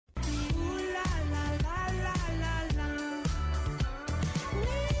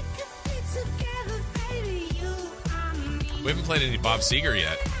We haven't played any Bob Seger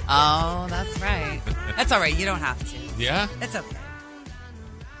yet. Oh, that's right. That's all right. You don't have to. Yeah? It's okay.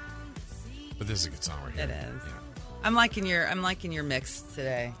 But this is a good song right here. It is. Yeah. I'm liking your mix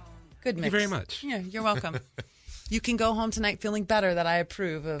today. Good mix. Thank you very much. Yeah, you're welcome. You can go home tonight feeling better that I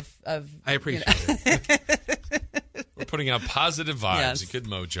approve of I appreciate it. We're putting out positive vibes, Yes. a good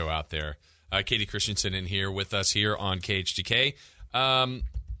mojo out there. Katie Christensen in here with us here on KHTK.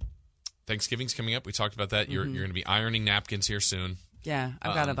 Thanksgiving's coming up. We talked about that. You're going to be ironing napkins here soon. Yeah,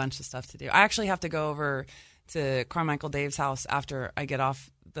 I've got a bunch of stuff to do. I actually have to go over to Carmichael Dave's house after I get off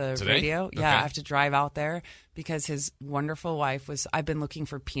the Today? radio. Okay. Yeah, I have to drive out there because his wonderful wife I've been looking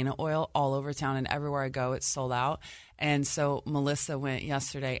for peanut oil all over town, and everywhere I go, it's sold out. And so Melissa went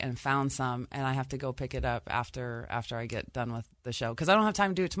yesterday and found some, and I have to go pick it up after I get done with the show because I don't have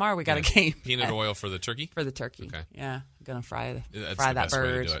time to do it tomorrow. We got a game. Peanut oil for the turkey? For the turkey. Okay. Yeah, I'm going to fry That's that the best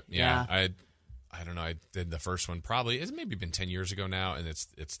bird. way to do it. Yeah. I don't know. I did the first one probably. It's maybe been 10 years ago now, and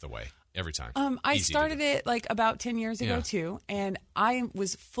it's the way every time. I Easy to started do. it like about 10 years ago Yeah. too, and I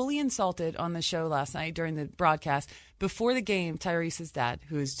was fully insulted on the show last night during the broadcast. Before the game, Tyrese's dad,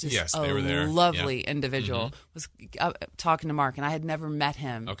 who is just Yes, a they were there. lovely individual, was talking to Mark, and I had never met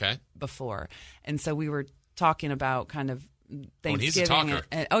him before. And so we were talking about kind of Thanksgiving. he's a talker.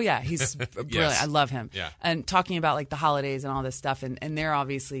 He's brilliant. I love him. Yeah. And talking about like the holidays and all this stuff, and they're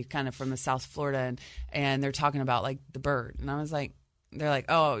obviously kind of from the South Florida, and they're talking about like the bird, and I was like, they're like,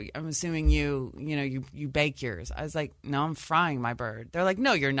 oh, I'm assuming you bake yours. I was like, no, I'm frying my bird. They're like,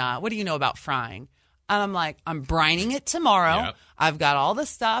 no, you're not. What do you know about frying? And I'm like, I'm brining it tomorrow. Yep. I've got all the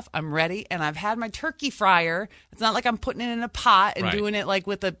stuff. I'm ready. And I've had my turkey fryer. It's not like I'm putting it in a pot and Right. doing it like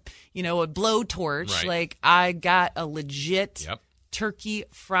with a blowtorch. Right. Like I got a legit Yep. turkey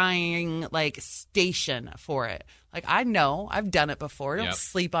frying like station for it. Like I know I've done it before. Don't Yep.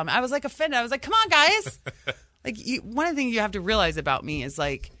 sleep on me. I was like offended. I was like, come on, guys. Like one of the things you have to realize about me is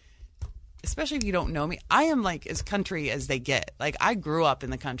like, especially if you don't know me, I am like as country as they get. Like I grew up in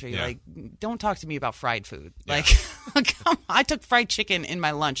the country. Yeah. Like don't talk to me about fried food. Yeah. Like come on. I took fried chicken in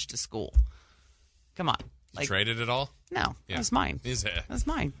my lunch to school. Come on. Like Traded it all? no, Yeah. it was mine. Is it? That's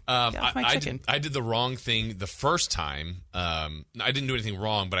mine. Get off my chicken. I did the wrong thing the first time. I didn't do anything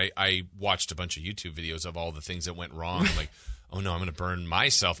wrong, but I watched a bunch of YouTube videos of all the things that went wrong. I'm like, oh no, I'm going to burn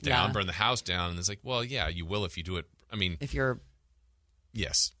myself down, Yeah. burn the house down. And it's like, well, yeah, you will if you do it. I mean, If you're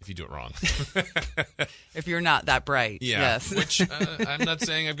yes, if you do it wrong. if you're not that bright. Yeah, Yes. which I'm not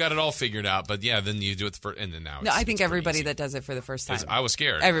saying I've got it all figured out, but yeah, then you do it for, and then now. No, I think it's pretty everybody easy. that does it for the first time. 'Cause I was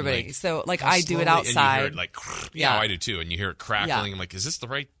scared. Everybody. I'm like, So like how I do it slowly- And you outside. hear it like, Yeah. I do too, and you hear it crackling. Yeah. I'm like, is this the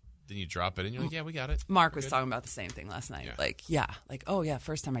right? Then you drop it, and you're like, yeah, we got it. Mark We're was good. talking about the same thing last night. Yeah. Like, oh yeah,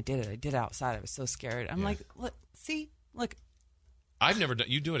 first time I did it outside. I was so scared. I'm Yeah. like, look, I've never done.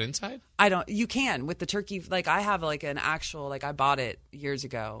 You do it inside? I don't. You can with the turkey. Like I have like an actual. Like I bought it years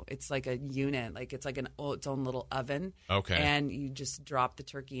ago. It's like a unit. Like it's like its own little oven. Okay. And you just drop the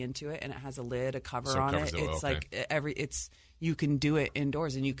turkey into it, and it has a lid, a cover So it on covers it. it, It's okay. like you can do it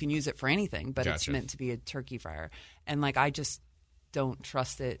indoors, and you can use it for anything. But it's Gotcha. meant to be a turkey fryer. And like I just don't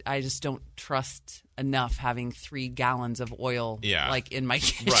trust it. I just don't trust enough having 3 gallons of oil. Yeah. Like in my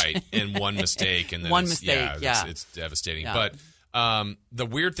kitchen. Right, and one mistake, and then One it's, mistake, yeah. It's devastating. Yeah. But the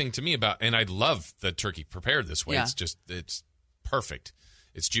weird thing to me about, and I love the turkey prepared this way. Yeah. It's perfect.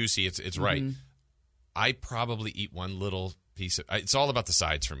 It's juicy. It's right. I probably eat one little piece of. It's all about the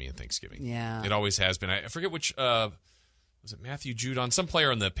sides for me in Thanksgiving. Yeah. It always has been. I forget which. Was it Matthew Judon? Some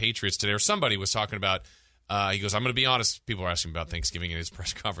player on the Patriots today, or somebody was talking about. He goes, I'm going to be honest. People are asking about Thanksgiving in his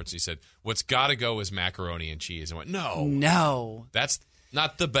press conference. He said, what's got to go is macaroni and cheese. I went, no. That's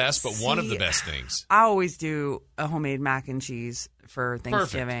not the best, but one of the best things. I always do a homemade mac and cheese for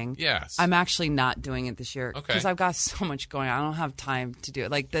Thanksgiving. Perfect. Yes. I'm actually not doing it this year Okay. because I've got so much going on. I don't have time to do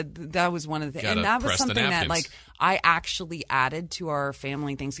it. Like that was one of the things. Gotta And that was press the something that napkins. like I actually added to our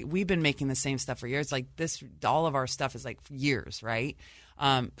family Thanksgiving. We've been making the same stuff for years. Like all of our stuff is like years, right?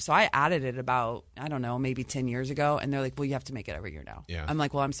 So I added it about, I don't know, maybe 10 years ago. And they're like, well, you have to make it every year now. Yeah. I'm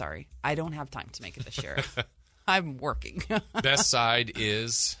like, well, I'm sorry. I don't have time to make it this year. I'm working. Best side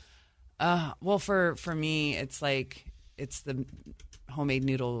is Well, for me, it's the homemade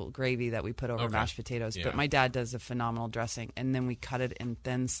noodle gravy that we put over Okay. mashed potatoes. Yeah. But my dad does a phenomenal dressing, and then we cut it in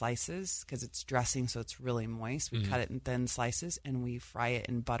thin slices because it's dressing, so it's really moist. We cut it in thin slices, and we fry it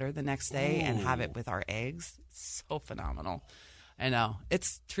in butter the next day and have it with our eggs. So phenomenal. I know.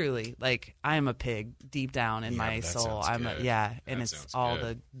 It's truly like I am a pig deep down in my but that soul. sounds good. And That it's sounds all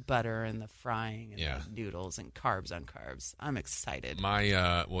good. the butter and the frying and Yeah. the noodles and carbs on carbs. I'm excited.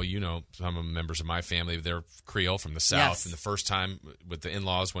 My well, some members of my family, they're Creole from the South, Yes. and the first time with the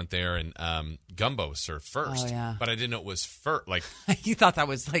in-laws went there, and gumbo was served first. Oh, yeah. But I didn't know it was first. Like You thought that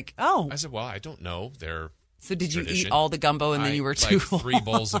was like, oh. I said, well, I don't know. They're So did you tradition. eat all the gumbo and then you were too like full? 3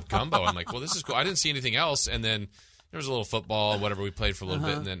 bowls of gumbo. I'm like, well, this is cool. I didn't see anything else, and then there was a little football, whatever. We played for a little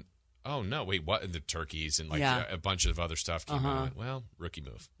bit, and then oh no, wait, what? And the turkeys and like Yeah. a bunch of other stuff came out. I went, well, rookie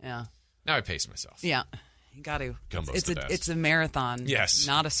move. Yeah. Now I pace myself. Yeah. You got to. Gumbo's the best. It's a marathon. Yes.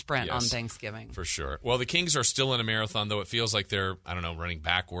 Not a sprint on Yes. Thanksgiving. For sure. Well, the Kings are still in a marathon, though it feels like they're, I don't know, running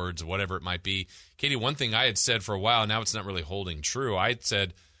backwards or whatever it might be. Katie, one thing I had said for a while, now it's not really holding true. I had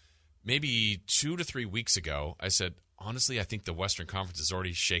said maybe 2 to 3 weeks ago, I said, honestly, I think the Western Conference is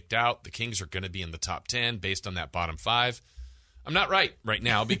already shaked out. The Kings are going to be in the top 10 based on that bottom 5. I'm not right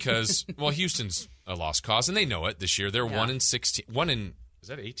now because, well, Houston's a lost cause, and they know it this year. They're 1-16. Is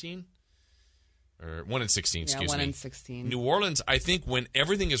that 18? Or 1-16, excuse me. 1-16. New Orleans, I think when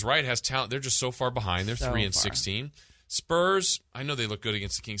everything is right, has talent. They're just so far behind. They're So 3-16. Spurs, I know they look good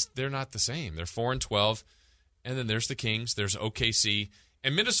against the Kings. They're not the same. They're 4-12. And then there's the Kings. There's OKC.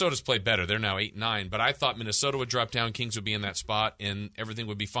 And Minnesota's played better. They're now 8-9. But I thought Minnesota would drop down, Kings would be in that spot, and everything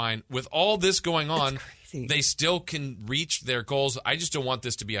would be fine. With all this going on, crazy. they still can reach their goals. I just don't want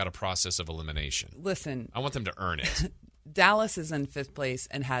this to be out of process of elimination. Listen, I want them to earn it. Dallas is in 5th place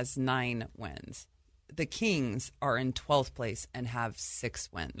and has 9 wins. The Kings are in 12th place and have 6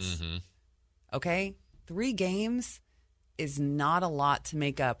 wins. Mm-hmm. Okay? 3 games is not a lot to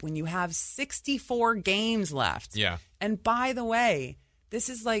make up when you have 64 games left. Yeah. And by the way, this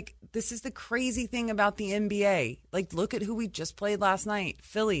is the crazy thing about the NBA. Like, look at who we just played last night.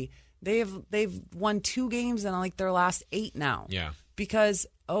 Philly. They've won 2 games in like their last 8 now. Yeah. Because,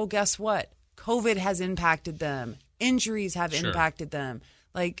 oh, guess what? COVID has impacted them. Injuries have Sure. impacted them.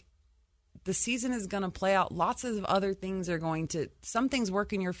 Like, the season is going to play out. Lots of other things are going to, some things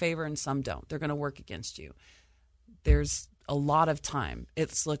work in your favor and some don't. They're going to work against you. There's a lot of time.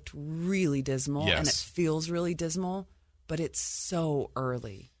 It's looked really dismal and it Yes. feels really dismal, but it's so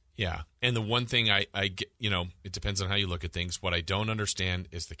early. Yeah. And the one thing I get, it depends on how you look at things. What I don't understand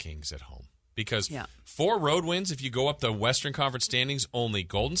is the Kings at home. Because 4 road wins, if you go up the Western Conference standings, only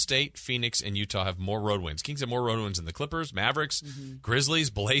Golden State, Phoenix, and Utah have more road wins. Kings have more road wins than the Clippers, Mavericks, Grizzlies,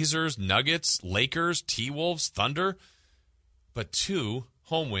 Blazers, Nuggets, Lakers, T-Wolves, Thunder. But 2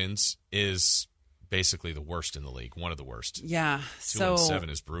 home wins is basically the worst in the league, one of the worst. Yeah. 2-7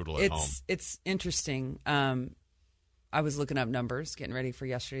 is brutal at home. It's interesting. I was looking up numbers, getting ready for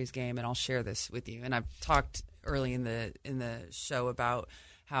yesterday's game, and I'll share this with you. And I've talked early in the show about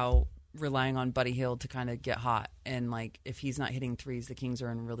how relying on Buddy Hield to kind of get hot, and like if he's not hitting threes, the Kings are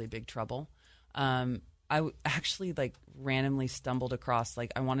in really big trouble. I actually like randomly stumbled across,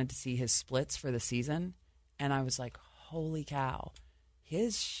 like, I wanted to see his splits for the season, and I was like, holy cow.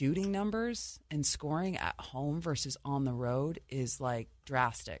 His shooting numbers and scoring at home versus on the road is like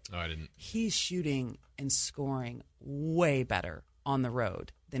drastic. Oh, I didn't. He's shooting and scoring way better on the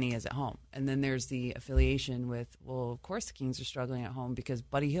road than he is at home. And then there's the affiliation with, well, of course the Kings are struggling at home because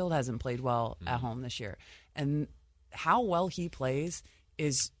Buddy Hield hasn't played well at home this year. And how well he plays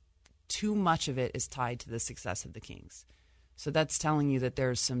is too much of it is tied to the success of the Kings. So that's telling you that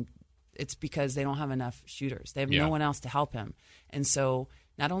it's because they don't have enough shooters. They have no one else to help him. And so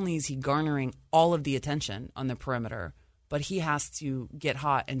not only is he garnering all of the attention on the perimeter, but he has to get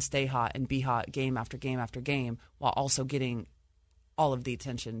hot and stay hot and be hot game after game after game while also getting all of the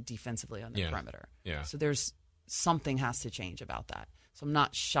attention defensively on the perimeter. Yeah. So something has to change about that. So I'm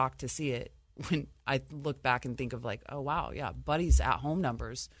not shocked to see it when I look back and think of like, oh, wow, yeah, Buddy's at-home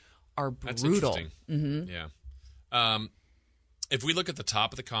numbers are That's brutal. interesting. Yeah. If we look at the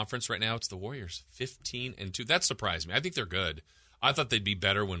top of the conference right now, it's the Warriors, 15-2. That surprised me. I think they're good. I thought they'd be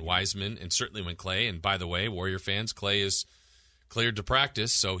better when Wiseman and certainly when Clay. And by the way, Warrior fans, Clay is cleared to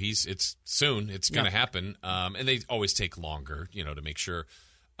practice, so it's soon. It's going to happen. And they always take longer, to make sure.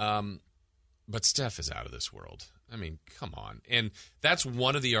 But Steph is out of this world. I mean, come on. And that's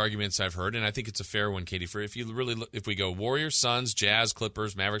one of the arguments I've heard, and I think it's a fair one, Katie. For if you really if we go Warriors, Suns, Jazz,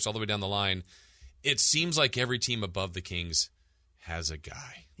 Clippers, Mavericks, all the way down the line, it seems like every team above the Kings has a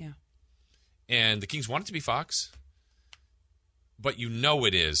guy. Yeah. And the Kings want it to be Fox, but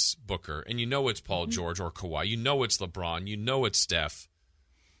it is Booker, and it's Paul George or Kawhi. It's LeBron. It's Steph.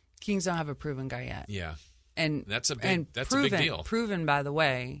 Kings don't have a proven guy yet. Yeah. And that's a big deal. Proven, by the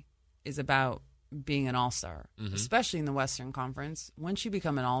way, is about being an all-star, especially in the Western Conference. Once you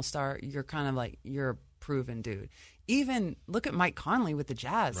become an all-star, you're kind of like you're proven dude. Even look at Mike Conley with the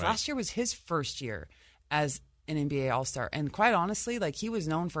Jazz. Right. Last year was his first year as an NBA All-Star. And quite honestly, like, he was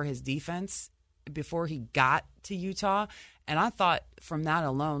known for his defense before he got to Utah. And I thought from that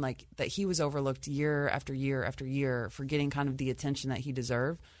alone, like, that he was overlooked year after year after year for getting kind of the attention that he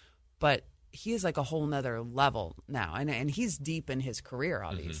deserved. But he is like a whole nother level now. And he's deep in his career,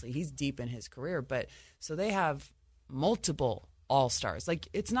 obviously. Mm-hmm. He's deep in his career. But so they have multiple All-Stars. Like,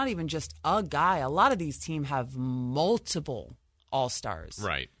 it's not even just a guy. A lot of these teams have multiple All-Stars.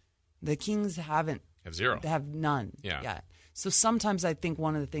 Right. The Kings haven't. Have zero. They have none Yeah. yet. So sometimes I think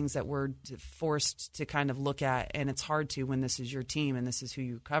one of the things that we're forced to kind of look at, and it's hard to when this is your team and this is who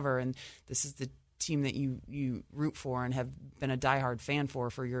you cover and this is the team that you root for and have been a diehard fan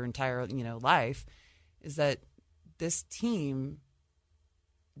for your entire life, is that this team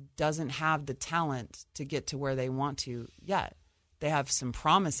doesn't have the talent to get to where they want to yet. They have some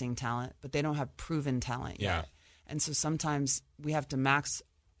promising talent, but they don't have proven talent yet. And so sometimes we have to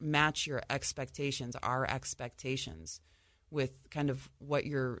match your expectations, our expectations, with kind of what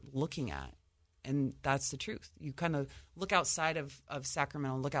you're looking at. And that's the truth. You kind of look outside of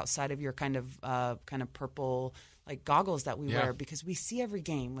Sacramento, look outside of your kind of purple like goggles that we wear, because we see every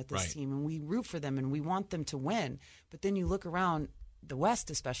game with this team and we root for them and we want them to win. But then you look around the West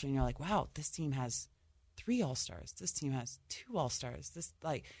especially and you're like, wow, this team has 3 All-Stars. This team has 2 All-Stars. It's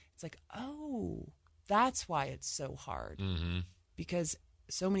like, oh, that's why it's so hard. Mm-hmm. Because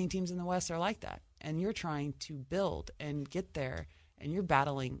so many teams in the West are like that. And you're trying to build and get there and you're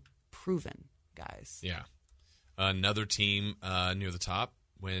battling proven guys. Yeah. Another team near the top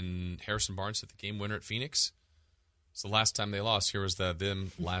when Harrison Barnes hit the game winner at Phoenix. It's the last time they lost. Here was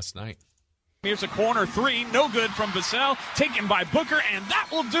them last night. Here's a corner 3, no good from Vassell, taken by Booker, and that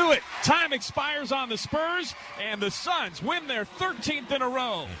will do it. Time expires on the Spurs, and the Suns win their 13th in a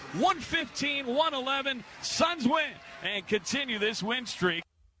row. 115-111, Suns win and continue this win streak.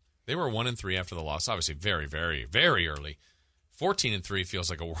 They were 1-3 after the loss. Obviously, very, very, very early. 14-3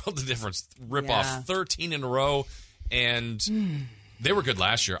 feels like a world of difference. Rip off 13 in a row, and they were good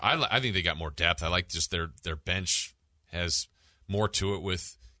last year. I think they got more depth. I like just their bench has more to it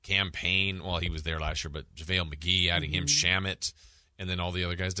with Cam Payne. Well, he was there last year, but JaVale McGee, adding him, Shamet, and then all the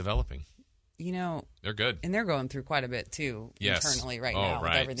other guys developing. They're good. And they're going through quite a bit, too, internally now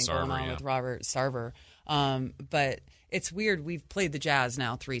with everything going on with Robert Sarver. But it's weird. We've played the Jazz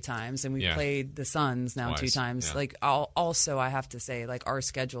now 3 times, and we've played the Suns now 2 times. Yeah. Like, also, I have to say, like, our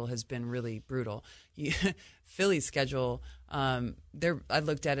schedule has been really brutal. Philly's schedule, I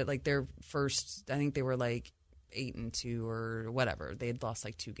looked at it, like, their first, I think they were, like, 8-2 or whatever. They had lost,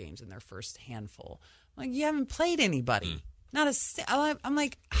 like, 2 games in their first handful. I'm like, you haven't played anybody. I'm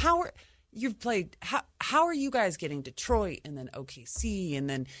like, how are you guys getting Detroit and then OKC and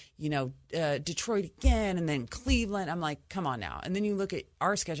then, Detroit again and then Cleveland? I'm like, come on now. And then you look at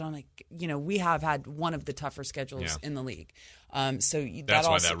our schedule, I'm like, we have had one of the tougher schedules in the league. So that's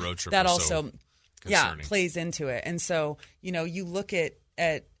why that road trip was so concerning. Plays into it. And so, you look at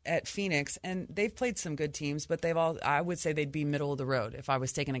Phoenix, and they've played some good teams, but I would say they'd be middle of the road if I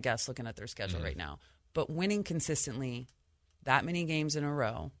was taking a guess looking at their schedule right now. But winning consistently that many games in a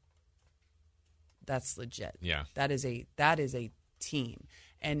row, that's legit. Yeah. That is a team.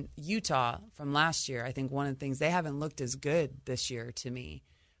 And Utah from last year, I think one of the things, they haven't looked as good this year to me.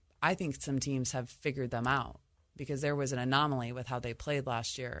 I think some teams have figured them out because there was an anomaly with how they played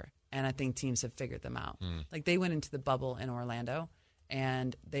last year, and I think teams have figured them out. Like, they went into the bubble in Orlando,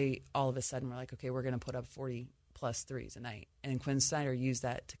 and they all of a sudden were like, okay, we're going to put up 40-plus threes a night. And Quinn Snyder used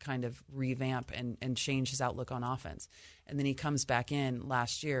that to kind of revamp and change his outlook on offense. And then he comes back in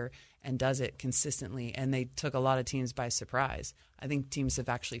last year and does it consistently, and they took a lot of teams by surprise. I think teams have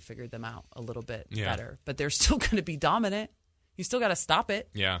actually figured them out a little bit better. But they're still going to be dominant. You still got to stop it.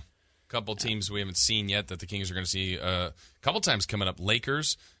 Yeah. A couple teams we haven't seen yet that the Kings are going to see a couple times coming up.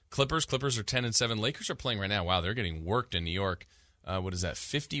 Lakers, Clippers. Clippers are 10-7. Lakers are playing right now. Wow, they're getting worked in New York. What is that,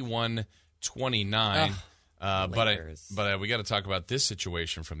 51-29. But we got to talk about this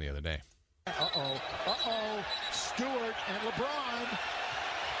situation from the other day. Stewart and LeBron.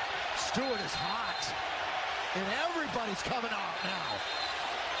 Stewart is hot, and everybody's coming out now.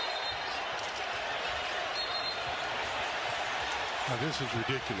 Now, this is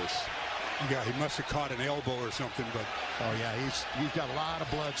ridiculous. He must have caught an elbow or something, but oh yeah, he's got a lot of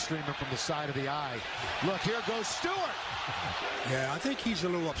blood streaming from the side of the eye. Look, here goes Stewart. Yeah, I think he's a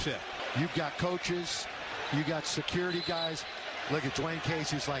little upset. You've got coaches, you got security guys. Look at Dwayne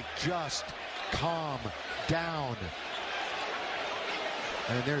Casey's like, just calm down.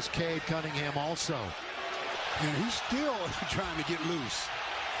 And there's Cade Cunningham also. And he's still trying to get loose.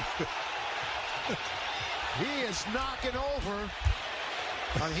 He is knocking over.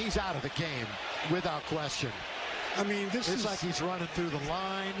 He's out of the game without question. I mean, it's like he's running through the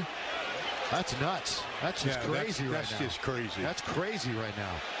line. That's nuts. That's just crazy right now. That's just crazy. That's crazy right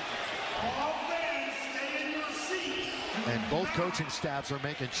now. And both coaching staffs are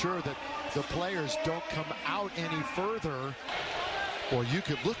making sure that the players don't come out any further. Or you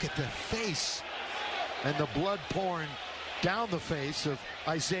could look at the face and the blood pouring down the face of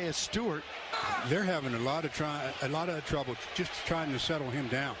Isaiah Stewart. They're having a lot of trouble just trying to settle him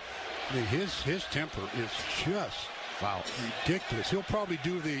down. I mean, his temper is just ridiculous. He'll probably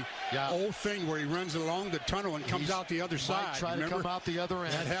do the old thing where he runs along the tunnel and comes out the other side. Try to come out the other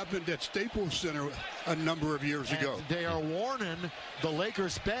end. That happened at Staples Center a number of years ago. They are warning the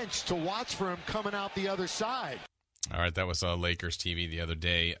Lakers bench to watch for him coming out the other side. All right, that was Lakers TV the other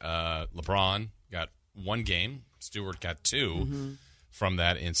day. LeBron got 1 game. Stewart got 2 from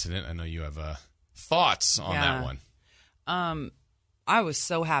that incident. I know you have thoughts on that one. I was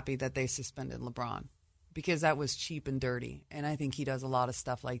so happy that they suspended LeBron because that was cheap and dirty, and I think he does a lot of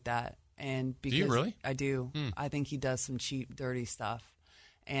stuff like that. And because do you really? I do. I think he does some cheap, dirty stuff,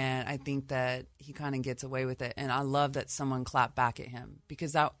 and I think that he kind of gets away with it. And I love that someone clapped back at him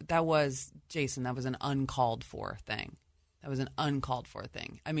because that was Jason. That was an uncalled for thing. That was an uncalled for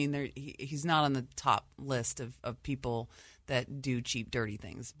thing. I mean, he's not on the top list of people that do cheap, dirty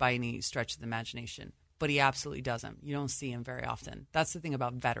things by any stretch of the imagination. But he absolutely doesn't. You don't see him very often. That's the thing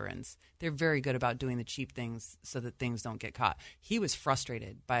about veterans. They're very good about doing the cheap things so that things don't get caught. He was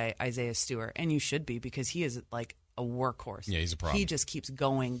frustrated by Isaiah Stewart, and you should be because he is like a workhorse. Yeah, he's a problem. He just keeps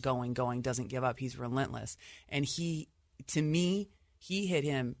going, doesn't give up. He's relentless. And to me, he hit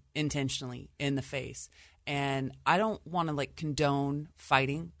him intentionally in the face. And I don't want to condone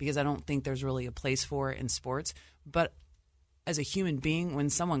fighting because I don't think there's really a place for it in sports. But as a human being,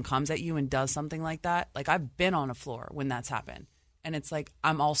 when someone comes at you and does something like that, I've been on a floor when that's happened. And it's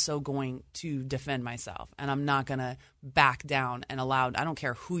I'm also going to defend myself. And I'm not going to back down and I don't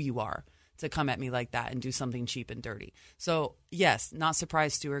care who you are, to come at me like that and do something cheap and dirty. So, yes, not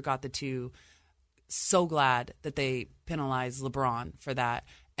surprised Stewart got the 2. So glad that they penalized LeBron for that.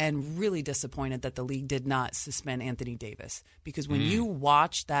 And really disappointed that the league did not suspend Anthony Davis. Because when you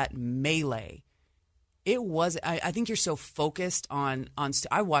watch that melee, it was. I think you're so focused on.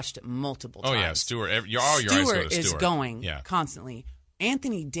 I watched it multiple times. Oh yeah, Stewart. Your eyes go to Stewart. Is going constantly.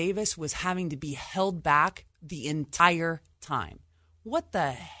 Anthony Davis was having to be held back the entire time. What the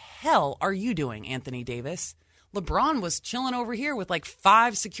hell are you doing, Anthony Davis? LeBron was chilling over here with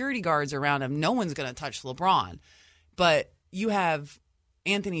 5 security guards around him. No one's going to touch LeBron, but you have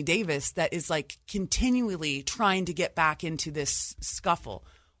Anthony Davis that is continually trying to get back into this scuffle.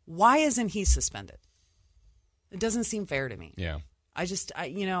 Why isn't he suspended? It doesn't seem fair to me. Yeah.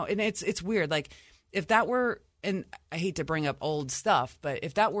 And it's weird. If that were, and I hate to bring up old stuff, but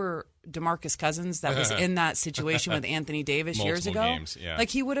if that were DeMarcus Cousins that was in that situation with Anthony Davis years ago, games,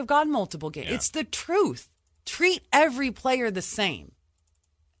 he would have gotten multiple games. Yeah. It's the truth. Treat every player the same.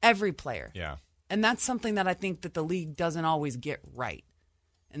 Every player. Yeah. And that's something that I think that the league doesn't always get right.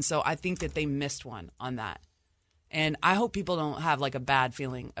 And so I think that they missed one on that. And I hope people don't have a bad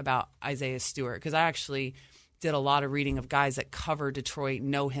feeling about Isaiah Stewart because I actually did a lot of reading of guys that cover Detroit,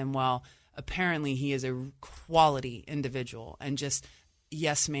 know him well. Apparently he is a quality individual and just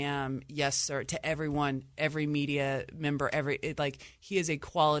yes, ma'am, yes, sir, to everyone, every media member, he is a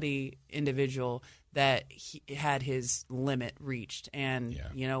quality individual that he had his limit reached. And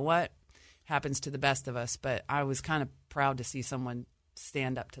you know what? Happens to the best of us. But I was kind of proud to see someone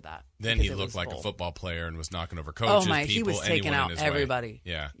stand up to that. Then he looked like a football player and was knocking over coaches, people, he was taking out everybody. Way.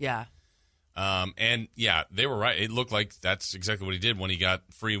 Yeah. They were right. It looked like that's exactly what he did when he got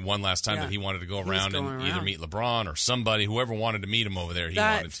free one last time that he wanted to go around and either meet LeBron or somebody, whoever wanted to meet him over there. He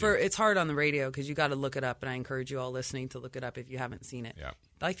wanted to. It's hard on the radio because you got to look it up, and I encourage you all listening to look it up if you haven't seen it.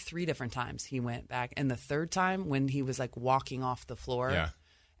 Yeah. 3 different times he went back, and the third time when he was walking off the floor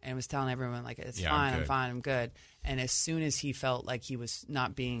and was telling everyone it's fine, I'm fine, I'm good. And as soon as he felt like he was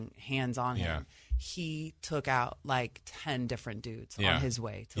not being hands on him, he took out 10 different dudes on his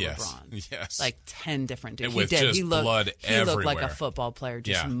way to LeBron. Yes. 10 different dudes. With blood everywhere. He looked like a football player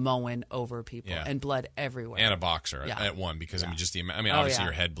just mowing over people and blood everywhere. And a boxer at one because obviously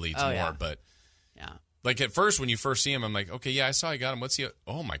your head bleeds more, but at first when you first see him, I'm like, okay, I saw I got him. What's he?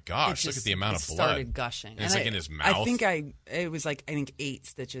 Oh my gosh, look at the amount of blood. Started gushing. And it's in his mouth. I think it was 8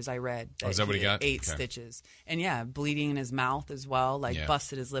 stitches. I read. Is that what he got? 8 stitches, and bleeding in his mouth as well.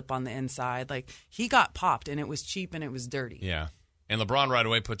 Busted his lip on the inside. He got popped, and it was cheap and it was dirty. Yeah, and LeBron right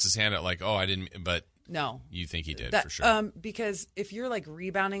away puts his hand out I didn't, but No. You think he did, that, for sure. Because if you're like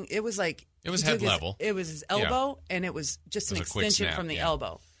rebounding, it was like It was he head took his- level. It was his elbow, and it was just It an was a quick extension snap, from the yeah.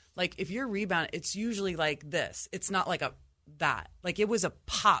 elbow. Like if you're rebounding, it's usually like this. It's not like that. Like it was a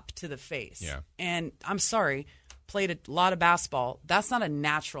pop to the face. Yeah. And I'm sorry, played a lot of basketball. That's not a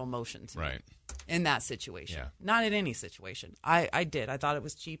natural motion to me Right. in that situation. Yeah. Not in any situation. I did. I thought it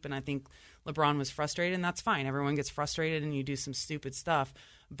was cheap, and I think LeBron was frustrated, and that's fine. Everyone gets frustrated, and you do some stupid stuff.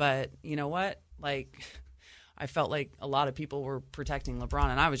 But you know what? Like, I felt like a lot of people were protecting LeBron,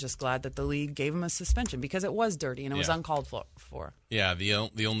 and I was just glad that the league gave him a suspension because it was dirty and it was Yeah. uncalled for. Yeah, the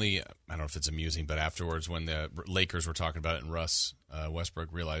only, I don't know if it's amusing, but afterwards when the Lakers were talking about it and Russ Westbrook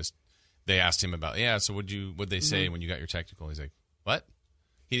realized, they asked him about, so what'd they say when you got your technical? He's like, what?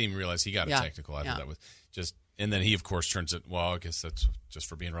 He didn't even realize he got a Yeah. technical after Yeah. that was just, and then he of course turns it, well, I guess that's just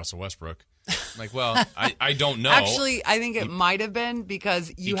for being Russell Westbrook. I'm like, well, I don't know. Actually, I think it might have been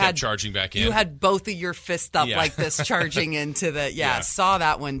because you kept had charging back in. You had both of your fists up Yeah. like this, charging into the Yeah. saw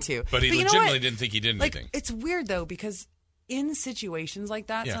that one too. But he you know legitimately what? didn't think he did Like, anything. it's weird though because in situations like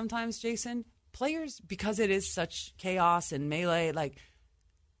that, Yeah. sometimes Jason, players, because it is such chaos and melee, like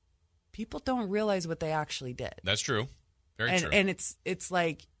people don't realize what they actually did. That's true. Very true. And it's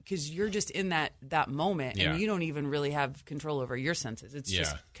like because you're just in that moment Yeah. and you don't even really have control over your senses. It's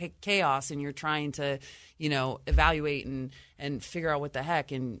just Yeah. chaos, and you're trying to evaluate and figure out what the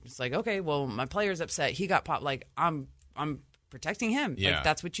heck. And it's like, okay, well, my player's upset. He got popped. Like I'm protecting him. Yeah. Like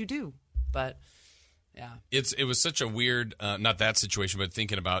that's what you do. But yeah, it was such a weird, not that situation, but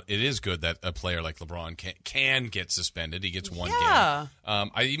thinking about it is good that a player like LeBron can get suspended. He gets one Yeah.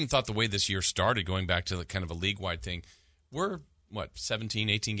 game. I even thought the way this year started, going back to kind of a league-wide thing, we're, 17,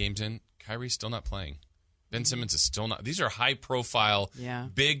 18 games in? Kyrie's still not playing. Ben Simmons is still not. These are high-profile, Yeah.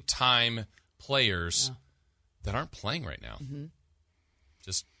 big-time players that aren't playing right now. Mm-hmm.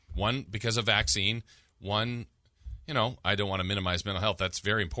 Just one, because of vaccine, one, I don't want to minimize mental health. That's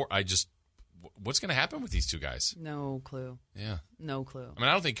very important. What's going to happen with these two guys? no clue. Yeah. No clue. I mean,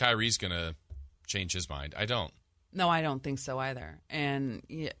 I don't think Kyrie's going to change his mind. I don't. No, I don't think so either. And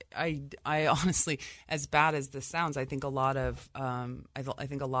I honestly, as bad as this sounds, I think a lot of I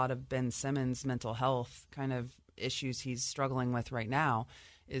think a lot of Ben Simmons' mental health kind of issues he's struggling with right now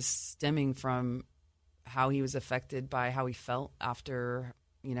is stemming from how he was affected by how he felt after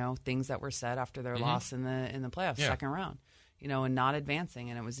things that were said after their loss in the playoffs, second round. And not advancing,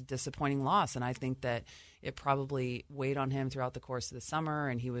 and it was a disappointing loss. And I think that it probably weighed on him throughout the course of the summer,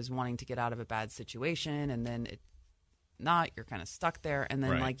 and he was wanting to get out of a bad situation, and then you're kind of stuck there, and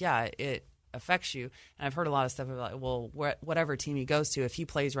then Right. it affects you. And I've heard a lot of stuff about, well, whatever team he goes to, if he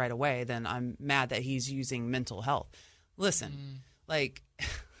plays right away, then I'm mad that he's using mental health. Listen,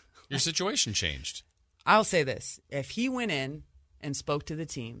 Your situation changed. I'll say this: if he went in and spoke to the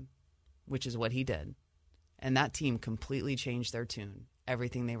team, which is what he did, and that team completely changed their tune,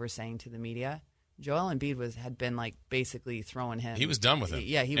 everything they were saying to the media, Joel Embiid had been basically throwing him. He was done with him.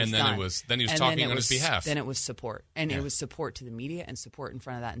 Yeah, he was and then done. Then he was And talking then on his behalf. Then it was support. And Yeah. it was support to the media and support in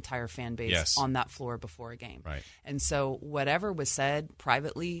front of that entire fan base Yes. on that floor before a game. Right. And so whatever was said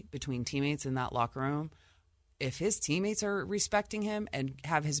privately between teammates in that locker room, if his teammates are respecting him and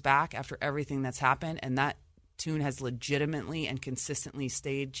have his back after everything that's happened, and that tune has legitimately and consistently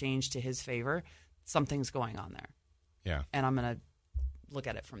stayed changed to his favor, something's going on there. Yeah. And I'm going to look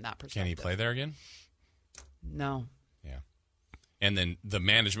at it from that perspective. Can he play there again? No. Yeah. And then the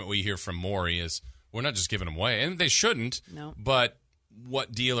management we hear from Morey is, we're not just giving him away. And they shouldn't. No. But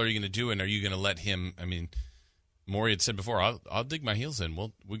what deal are you going to do? And are you going to let him? I mean, Morey had said before, I'll dig my heels in.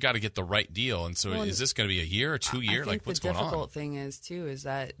 Well, we got to get the right deal. And so is this going to be a year or 2 year? I think What's the going on? difficult thing is, too, is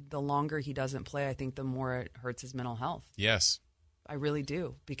that the longer he doesn't play, I think the more it hurts his mental health. Yes. I really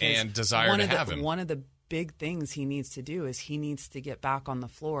do. Because And desire to have him. One of the big things he needs to do is he needs to get back on the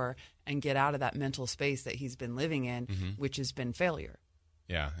floor and get out of that mental space that he's been living in, which has been failure.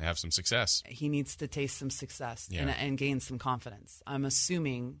 Yeah, have some success. He needs to taste some success Yeah. and gain some confidence. I'm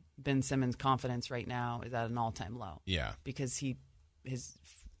assuming Ben Simmons' confidence right now is at an all-time low. Yeah. Because you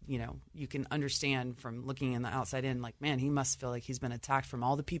can understand from looking in the outside in, man, he must feel like he's been attacked from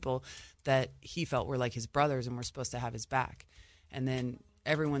all the people that he felt were like his brothers and were supposed to have his back. And then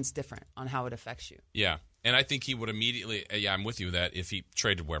everyone's different on how it affects you. Yeah. And I think he would immediately, I'm with you that if he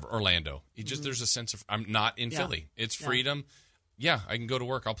traded wherever, Orlando, there's a sense of, I'm not in Philly. It's freedom. Yeah, I can go to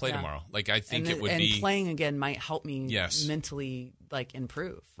work. I'll play tomorrow. I think it would be. And playing again might help me Yes. mentally,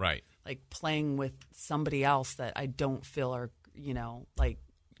 improve. Right. Playing with somebody else that I don't feel are, Watching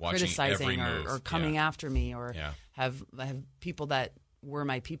criticizing every move. or coming after me or Yeah. have people that were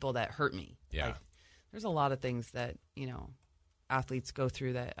my people that hurt me. Yeah. There's a lot of things that, athletes go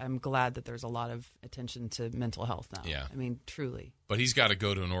through that. I'm glad that there's a lot of attention to mental health now. Yeah. I mean, truly. But he's got to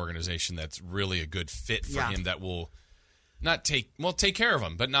go to an organization that's really a good fit for Yeah. him, that will not take care of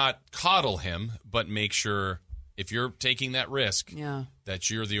him, but not coddle him, but make sure if you're taking that risk, Yeah. that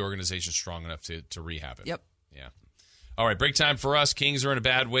you're the organization strong enough to rehab it. Yep. Yeah. All right, break time for us. Kings are in a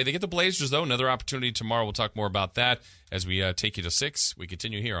bad way. They get the Blazers, though. Another opportunity tomorrow. We'll talk more about that as we take you to 6. We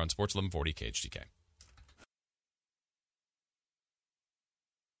continue here on Sports 1140 KHTK.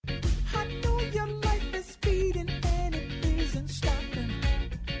 I know your life is speeding and it isn't stopping.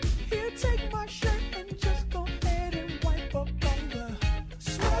 Here, take my shirt and just go ahead and wipe up on the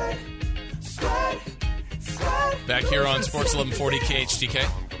sweat. Back here on Sports 1140 KHTK.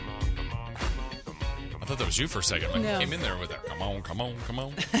 I thought that was you for a second. I No. came in there with that. Come on, come on, come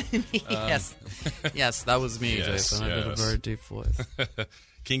on. Yes. Yes, that was me, Yes, Jason. I did a yes. very deep voice.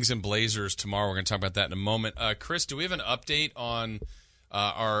 Kings and Blazers tomorrow. We're going to talk about that in a moment. Chris, do we have an update on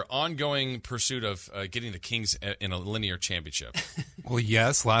our ongoing pursuit of getting the Kings in a linear championship? Well,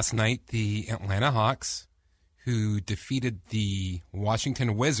 yes. Last night, the Atlanta Hawks, who defeated the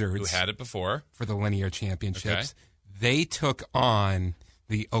Washington Wizards Who had it before? for the linear championships, they took on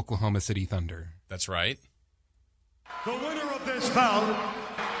the Oklahoma City Thunder. That's right. The winner of this bout,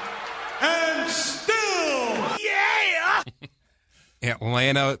 and still,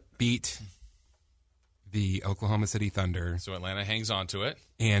 Atlanta beat the Oklahoma City Thunder, So Atlanta hangs on to it.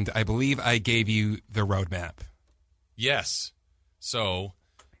 and I believe I gave you the roadmap. Yes. So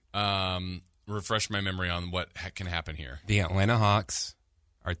refresh my memory on what can happen here. The Atlanta Hawks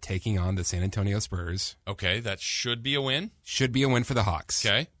are taking on the San Antonio Spurs. Okay, that should be a win. Should be a win for the Hawks.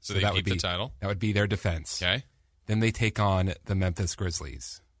 Okay, so they that keep would be the title. That would be their defense. Okay. Then they take on the Memphis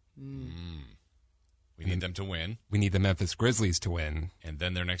Grizzlies. We need them to win. We need the Memphis Grizzlies to win. And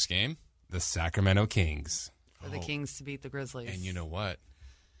then their next game. The Sacramento Kings. For the Kings to beat the Grizzlies. And you know what?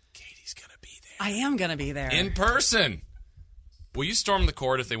 Katie's going to be there. I am going to be there. In person. Will you storm the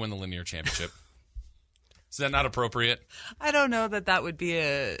court if they win the linear championship? Is that not appropriate? I don't know that would be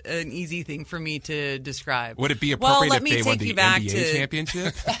an easy thing for me to describe. Would it be Well, appropriate let if me they take won the you back NBA to-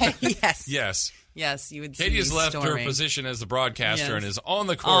 championship? Yes. Yes. Yes, you would see Katie has left storming her position as the broadcaster Yes. and is on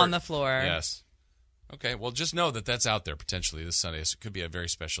the court. on the floor. Yes. Okay, well, just know that that's out there potentially this Sunday. So it could be a very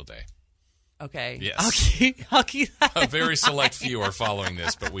special day. Okay. Yes. I'll keep that. A very select few are following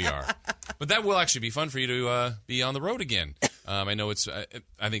this, but we are. But that will actually be fun for you to be on the road again. I know it's.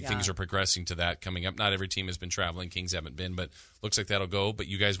 I think things are progressing to that coming up. Not every team has been traveling. Kings haven't been, but looks like that'll go. But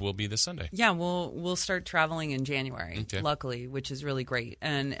you guys will be this Sunday. Yeah, we'll start traveling in January, Okay. luckily, which is really great.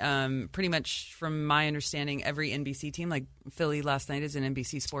 And pretty much from my understanding, every NBC team, like Philly last night is an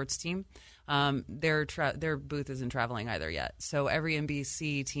NBC sports team, their booth isn't traveling either yet. So every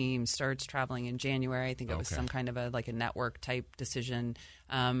NBC team starts traveling in January. I think it was some kind of a network type decision.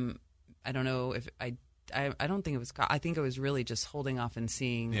 I don't know if I don't think it was. I think it was really just holding off and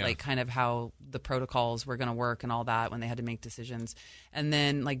seeing like kind of how the protocols were going to work and all that when they had to make decisions. And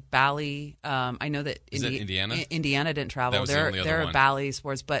then like Bally, I know that Is that Indiana? Indiana didn't travel. That was the only other They're one. Bally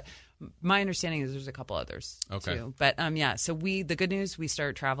Sports, but my understanding is there's a couple others Okay. too. But yeah, so the good news, we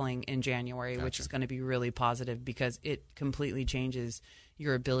start traveling in January, which is going to be really positive because it completely changes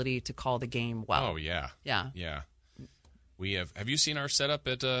your ability to call the game well. Oh yeah. Yeah. Yeah. We have you seen our setup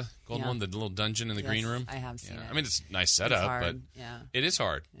at Golden One, the little dungeon in the green room? I have seen it. I mean, it's a nice setup, hard, but yeah. it is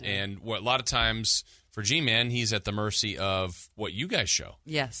hard. And a lot of times for G-Man, he's at the mercy of what you guys show.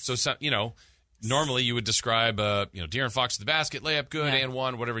 Yes. So normally you would describe, De'Aaron Fox to the basket, layup good, Yeah. and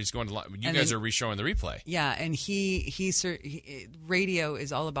one, whatever he's going to. You And guys then- are re-showing the replay. Yeah, and he radio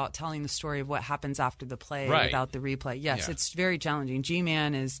is all about telling the story of what happens after the play Right. without the replay. Yes, Yeah. it's very challenging.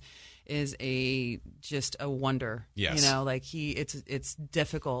 G-Man is just a wonder. Yes. It's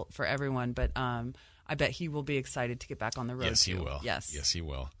difficult for everyone, but I bet he will be excited to get back on the road. Yes, he too. will. Yes. Yes, he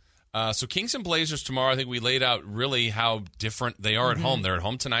will. So Kings and Blazers tomorrow, I think we laid out really how different they are at home. They're at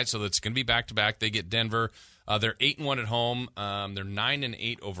home tonight, so it's going to be back-to-back. They get Denver. They're 8-1 at home. They're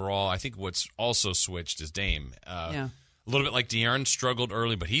 9-8 overall. I think what's also switched is Dame. Yeah. A little bit like De'Aaron struggled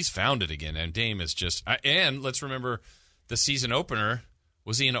early, but he's found it again. And Dame is just and let's remember the season opener.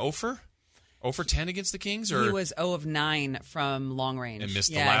 Was he an 0 for 10 against the Kings? Or He was 0 of 9 from long range and missed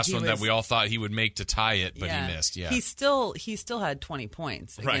the Yeah, last he one that was- we all thought he would make to tie it, but he missed. Yeah. He still had 20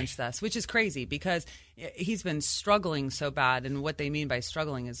 points Right. against us, which is crazy because he's been struggling so bad. And what they mean by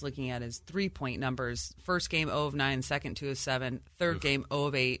struggling is looking at his 3-point numbers. First game 0 of 9, second 2 of 7, third game 0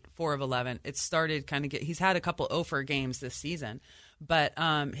 of 8, 4 of 11. It started kind of he's had a couple 0 for games this season, but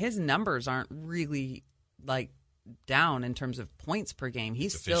his numbers aren't really like down in terms of points per game.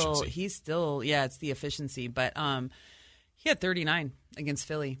 He's efficiency. still it's the efficiency, but He had 39 against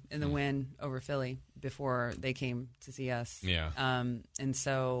Philly in the win over Philly before they came to see us. Yeah. And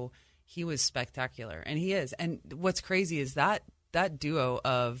so he was spectacular, and he is. And what's crazy is that duo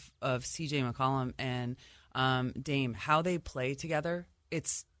of C.J. McCollum and Dame, how they play together,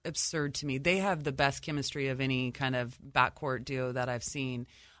 it's absurd to me. They have the best chemistry of any kind of backcourt duo that I've seen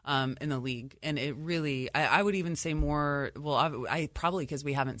in the league. And it really, I would even say more, well, I probably because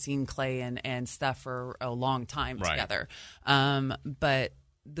we haven't seen Clay and Steph for a long time together. But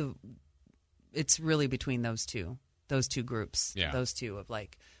it's really between those two groups, those two of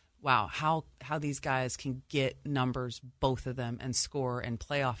like, wow, how these guys can get numbers, both of them, and score and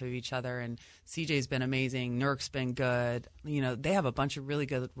play off of each other. And CJ's been amazing. Nurk's been good. You know, they have a bunch of really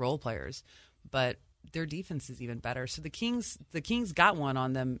good role players, but their defense is even better. So the Kings got one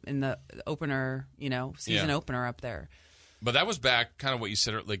on them in the opener, season opener up there. But that was back kind of what you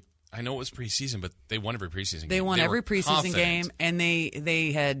said, like, I know it was preseason, but they won every preseason game. They won every preseason confident. game, and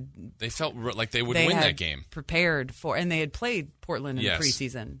they felt like they would win that game. Prepared for, and they had played Portland in the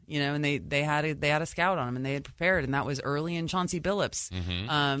preseason, and they had a scout on them, and they had prepared, and that was early in Chauncey Billups'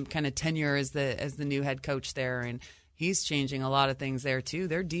 kind of tenure as the new head coach there, and he's changing a lot of things there too.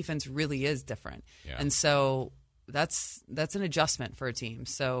 Their defense really is different, and so that's an adjustment for a team.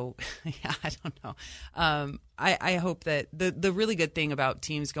 So, I don't know. I hope that the really good thing about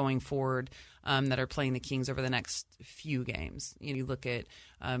teams going forward that are playing the Kings over the next few games, you look at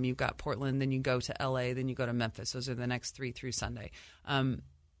you've got Portland, then you go to LA, then you go to Memphis. Those are the next 3 through Sunday.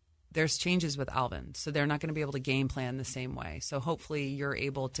 There's changes with Alvin, so they're not going to be able to game plan the same way. So hopefully you're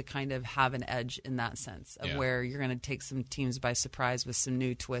able to kind of have an edge in that sense of where you're going to take some teams by surprise with some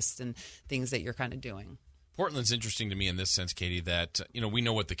new twists and things that you're kind of doing. Portland's interesting to me in this sense, Katie, that we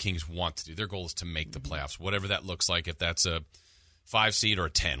know what the Kings want to do. Their goal is to make the playoffs, whatever that looks like, if that's a 5 seed or a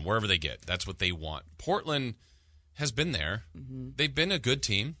 10, wherever they get. That's what they want. Portland has been there. They've been a good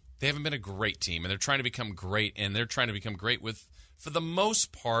team. They haven't been a great team, and they're trying to become great, and they're trying to become great with, for the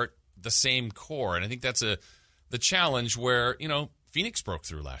most part, the same core. And I think that's the challenge where, Phoenix broke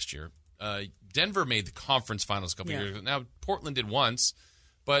through last year. Denver made the conference finals a couple years ago. Now, Portland did once,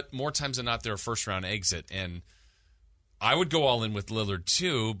 but more times than not, they're a first-round exit. And I would go all in with Lillard,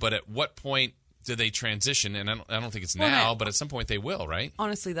 too, but at what point do they transition? And I don't think it's now, but at some point they will, right?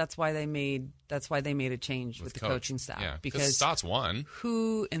 Honestly, that's why they made a change with the coaching staff. Yeah, because Stotts won.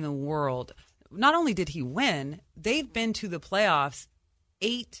 Who in the world? Not only did he win, they've been to the playoffs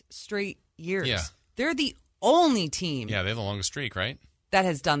 8 straight years. Yeah. They're the only team. Yeah, they have the longest streak, right? That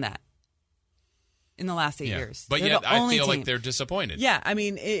has done that in the last 8 years. But yet I feel like they're disappointed. Yeah, I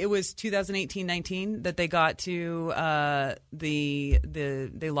mean, it was 2018-19 that they got to they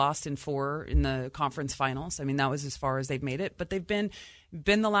lost in 4 in the conference finals. I mean, that was as far as they've made it. But they've been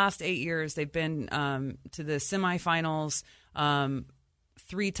the last 8 years. They've been to the semifinals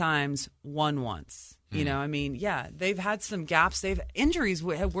 3 times, won once. I mean, they've had some gaps. Injuries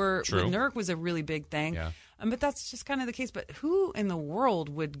were True. with Nurk was a really big thing. Yeah. But that's just kind of the case. But who in the world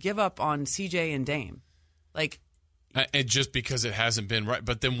would give up on CJ and Dame? And just because it hasn't been right.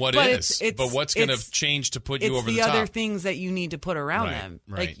 But then what is? But what's going to change to put you over the top? It's the other things that you need to put around them.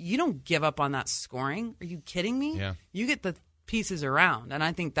 Right. Like, you don't give up on that scoring. Are you kidding me? Yeah. You get the pieces around. And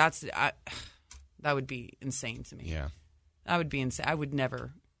I think that would be insane to me. Yeah. That would be insane. I would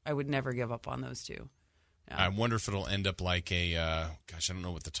never give up on those two. I wonder if it'll end up like I don't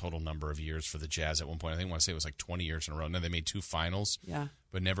know what the total number of years for the Jazz at one point. I want to say it was like 20 years in a row. Now they made 2 finals,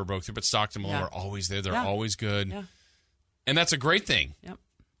 but never broke through. But Stockton and Malone are always there. They're always good. Yeah. And that's a great thing. Yep.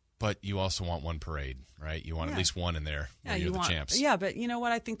 But you also want one parade, right? You want at least one in there when you're the champs. Yeah, but you know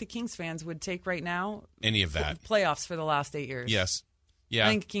what? I think the Kings fans would take right now? Any of that. Playoffs for the last 8 years. Yes. Yeah.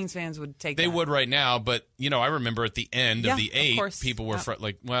 I think Kings fans would take They that. would right now, but, I remember at the end of the 8, people were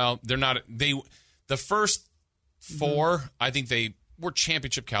they're not – the first 4, I think they were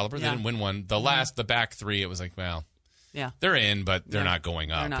championship caliber. They didn't win one. The back 3, it was like, well, they're in, but they're not going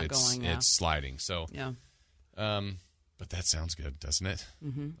up. It's sliding. So, but that sounds good, doesn't it?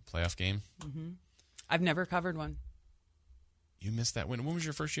 Mm-hmm. A playoff game. Mm-hmm. I've never covered one. You missed that. When was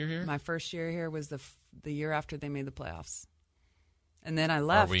your first year here? My first year here was the year after they made the playoffs. And then I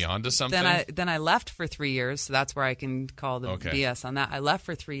left. Are we on to something? Then I left for 3 years, so that's where I can call the BS on that. I left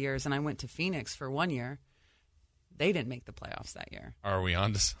for 3 years, and I went to Phoenix for 1 year. They didn't make the playoffs that year. Are we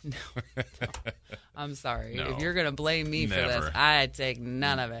on to something? No. I'm sorry. No. If you're going to blame me for this, I'd take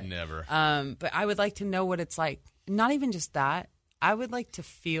none of it. Never. But I would like to know what it's like. Not even just that. I would like to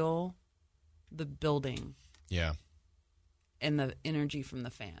feel the building. Yeah. And the energy from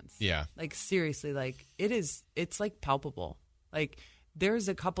the fans. Yeah. Like, seriously, like, it's like palpable. Like, there's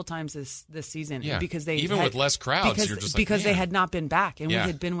a couple times this season because they even with less crowds, you're just like, because they man. had not been back and we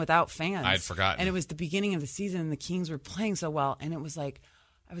had been without fans. I had forgotten, and it was the beginning of the season, and the Kings were playing so well, and it was like,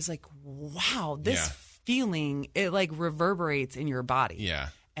 I was like, wow, this feeling, it like reverberates in your body. Yeah,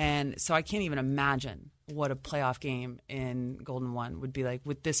 and so I can't even imagine what a playoff game in Golden One would be like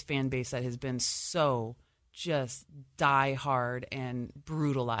with this fan base that has been so just die hard and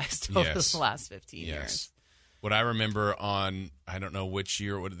brutalized over the last 15 years. What I remember on, I don't know which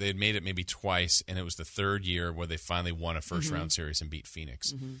year, they had made it maybe twice, and it was the third year where they finally won a first-round series and beat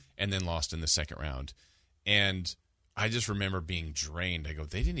Phoenix, and then lost in the second round. And I just remember being drained. I go,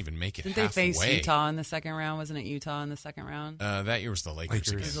 they didn't even make it halfway. Didn't they face Utah in the second round? Wasn't it Utah in the second round? That year was the Lakers.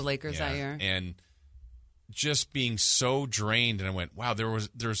 It was the Lakers that year. And just being so drained, and I went, wow,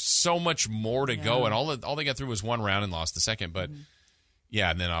 there's so much more to go, and all they got through was one round and lost the second, but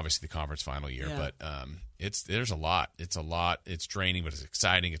and then obviously the conference final year, but there's a lot. It's a lot. It's draining, but it's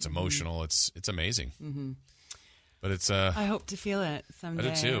exciting. It's emotional. It's amazing. But it's I hope to feel it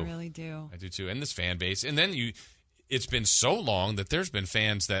someday. I do too. I really do. I do too. And this fan base, and then it's been so long that there's been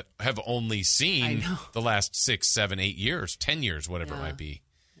fans that have only seen the last 6, 7, 8 years, 10 years, whatever it might be.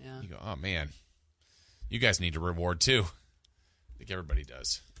 Yeah. You go, oh man, you guys need a reward too. I think everybody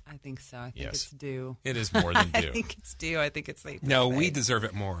does. I think so. I think it's due. It is more than due. I think it's due. I think it's late. No, we deserve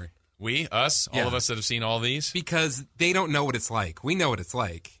it more. We, us, all of us that have seen all these? Because they don't know what it's like. We know what it's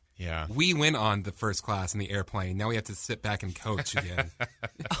like. Yeah. We went on the first class in the airplane. Now we have to sit back and coach again.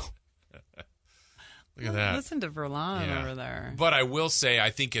 Look at that. Listen to Verlon over there. But I will say, I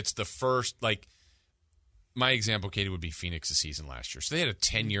think it's the first, like, my example, Katie, would be Phoenix's season last year. So they had a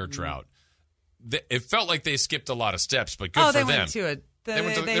 10-year drought. It felt like they skipped a lot of steps, but good for them.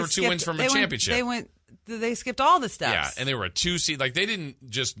 They were 2 wins from a championship. They skipped all the steps. Yeah, and they were a 2 seed. Like, they didn't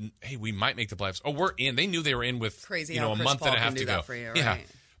just, hey, we might make the playoffs. Oh, we're in. They knew they were in with crazy a Chris month Paul and a half can to do go. That for you, right? Yeah,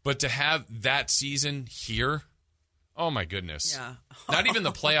 but to have that season here, oh my goodness. Yeah. Not even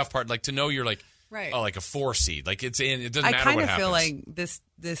the playoff part. Like, to know you're like, right. like a 4 seed. Like, it's in. It doesn't matter what happens. I kind of feel like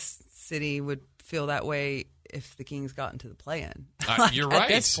this city would feel that way if the Kings got into the play-in. You're right. At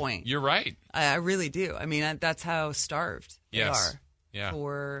this point. You're right. I really do. I mean, that's how starved they are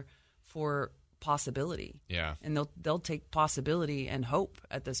for possibility. Yeah. And they'll take possibility and hope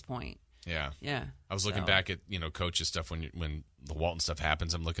at this point. Yeah. Yeah. I was looking back at, coaches stuff when the Walton stuff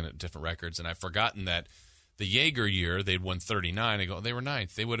happens. I'm looking at different records, and I've forgotten that the Jaeger year, they'd won 39. I go, they were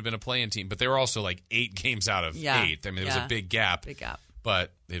 9th. They would have been a play-in team, but they were also like 8 games out of 8. I mean, there was a big gap. Big gap.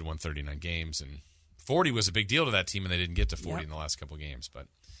 But they'd won 39 games, and 40 was a big deal to that team, and they didn't get to 40 in the last couple of games. But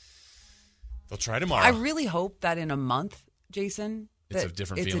they'll try tomorrow. I really hope that in a month, Jason, it's a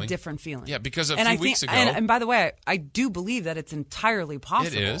different feeling. It's a different feeling. Yeah, because a few weeks ago. And by the way, I do believe that it's entirely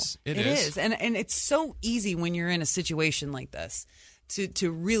possible. It is. It is. And it's so easy when you're in a situation like this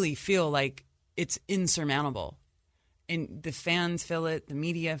to really feel like it's insurmountable. And the fans feel it, the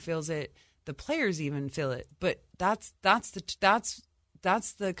media feels it, the players even feel it. But that's the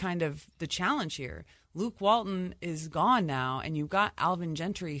kind of the challenge here. Luke Walton is gone now, and you've got Alvin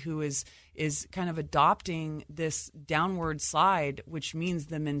Gentry, who is kind of adopting this downward slide, which means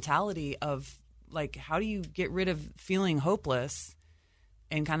the mentality of, like, how do you get rid of feeling hopeless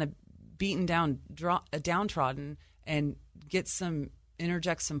and kind of beaten down, downtrodden, and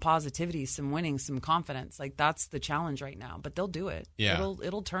interject some positivity, some winning, some confidence. Like, that's the challenge right now. But they'll do it. Yeah.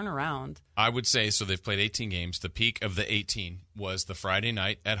 It'll turn around. I would say, so they've played 18 games. The peak of the 18 was the Friday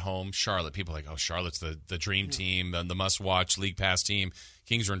night at home, Charlotte. People are like, oh, Charlotte's the dream team, the must-watch League Pass team.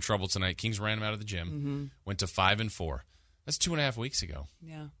 Kings are in trouble tonight. Kings ran them out of the gym. Went to 5-4. That's 2.5 weeks ago.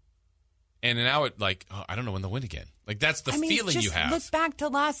 Yeah. And now I don't know when they'll win again. Like, that's the feeling you have. Look back to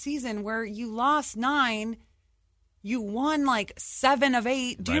last season where you lost 9. You won 7 of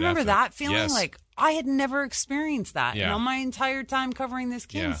 8. Do you remember that feeling? Yes. Like, I had never experienced that Yeah. in my entire time covering this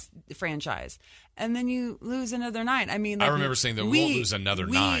Kings franchise. And then you lose another 9. I mean, I remember saying that we won't lose another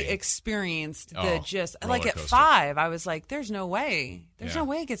 9. We experienced roller at coaster. 5, I was like, there's no way. There's no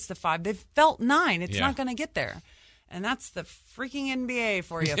way it gets to 5. They've felt 9. It's not going to get there. And that's the freaking NBA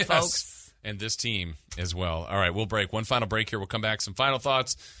for you, folks. And this team as well. All right, we'll break. One final break here. We'll come back. Some final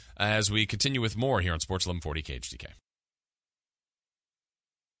thoughts as we continue with more here on Sports 1140 KHTK.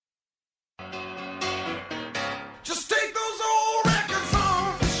 Just take those old records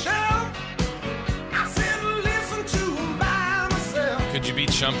off the shelf. I said listen to them by myself. Could you beat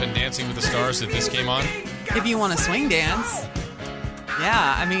Shump in Dancing with the Stars if this came on? If you want to swing dance.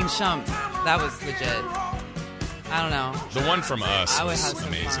 Yeah, I mean, Shump, that was legit. I don't know. The one from Us I would was have some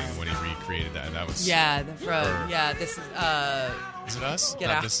amazing fun. when he recreated that. That was this is Is it us? Get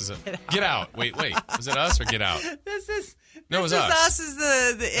No, out. This is Get Out. Wait. Was it us or Get Out? This is No, it was This Is Us. Us is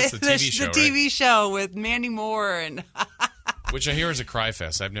the That's the TV show, the TV show with Mandy Moore and. Which I hear is a cry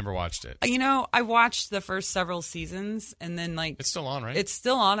fest. I've never watched it. You know, I watched the first several seasons, and then It's still on, right? It's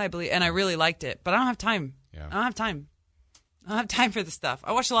still on, I believe, and I really liked it, but I don't have time. Yeah. I don't have time. I don't have time for the stuff.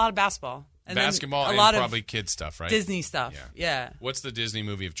 I watched a lot of basketball. And then Basketball a and lot probably of kid stuff, right? Disney stuff. Yeah. What's the Disney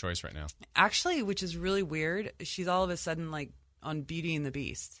movie of choice right now? Actually, which is really weird, she's all of a sudden like on Beauty and the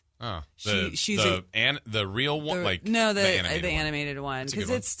Beast. Oh, She's the real one, the animated one, because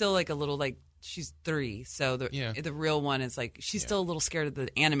it's still like a little like she's 3, so the real one is like she's still a little scared of the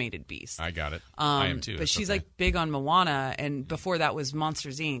animated Beast. I got it. I am too. But That's she's okay. like big on Moana, and before that was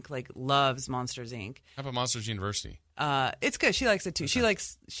Monsters Inc. Like loves Monsters Inc. How about Monsters University? It's good. She likes it too. Okay.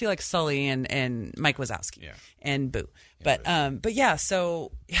 She likes Sully and Mike Wazowski and Boo. But yeah.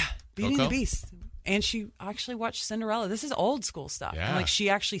 So yeah, Beauty and the Beast. And she actually watched Cinderella. This is old school stuff. Yeah. And like she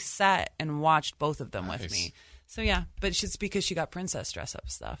actually sat and watched both of them with me. So yeah, but it's because she got princess dress up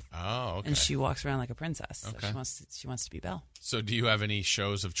stuff. Oh, okay. And she walks around like a princess. Okay. So she wants to be Belle. So do you have any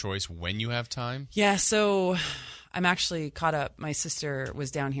shows of choice when you have time? Yeah, so I'm actually caught up. My sister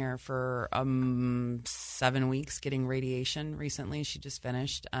was down here for 7 weeks getting radiation recently. She just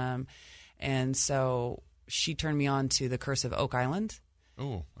finished. And so she turned me on to The Curse of Oak Island.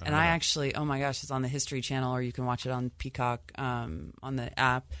 Ooh, I actually, oh my gosh, it's on the History Channel, or you can watch it on Peacock on the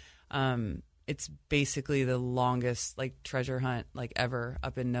app. It's basically the longest like treasure hunt like ever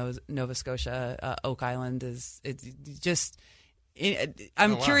up in Nova Scotia. Oak Island is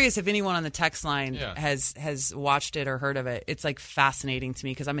I'm curious if anyone on the text line has watched it or heard of it. It's like fascinating to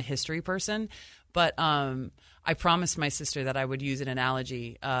me because I'm a history person. But I promised my sister that I would use an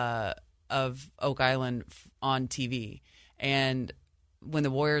analogy of Oak Island on TV. And when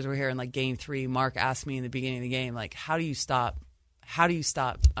the Warriors were here in like Game 3, Mark asked me in the beginning of the game, like, how do you stop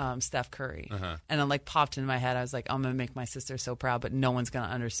Steph Curry? Uh-huh. And it like popped in my head. I was like, I'm going to make my sister so proud, but no one's going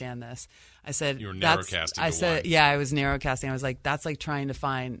to understand this. I said, you were narrowcasting. I said, yeah, I was narrowcasting. I was like, that's like trying to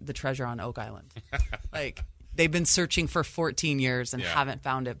find the treasure on Oak Island. Like they've been searching for 14 years and haven't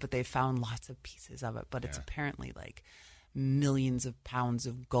found it, but they've found lots of pieces of it. But it's apparently like millions of pounds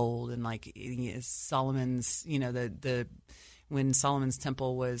of gold, and like Solomon's, when Solomon's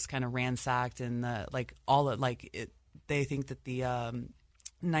temple was kind of ransacked, and they think that the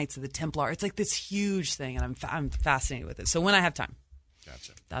Knights of the Templar, it's like this huge thing, and I'm fascinated with it. So when I have time,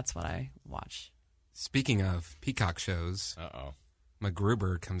 gotcha. That's what I watch. Speaking of Peacock shows,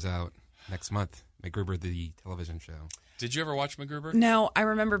 MacGruber comes out next month. MacGruber, the television show. Did you ever watch MacGruber? No, I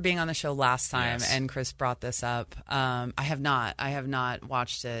remember being on the show last time, and Chris brought this up. I have not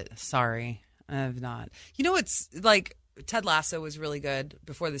watched it. Sorry, I have not. You know, it's like Ted Lasso was really good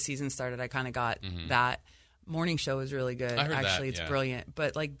before the season started. I kind of got that. Morning Show was really good. I heard Actually, that, it's brilliant.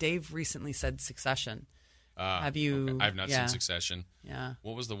 But like Dave recently said, Succession. Have you? Okay. I've not seen Succession. Yeah.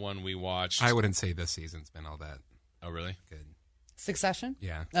 What was the one we watched? I wouldn't say this season's been all that. Oh, really? Good. Succession?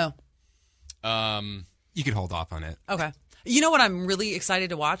 Yeah. Oh. You could hold off on it. Okay. You know what I'm really excited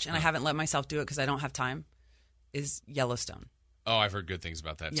to watch, and I haven't let myself do it because I don't have time, is Yellowstone. Oh, I've heard good things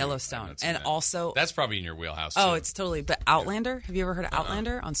about that too. Yellowstone. And also... That's probably in your wheelhouse, Oh, too. it's totally... But Outlander? Have you ever heard of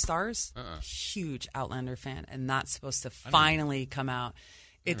Outlander on Starz? Huge Outlander fan, and that's supposed to finally come out.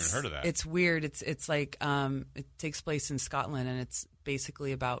 I haven't heard of that. It's weird. It's like... it takes place in Scotland, and it's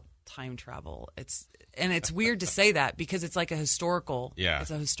basically about time travel. It's weird to say that because it's like a historical... Yeah. It's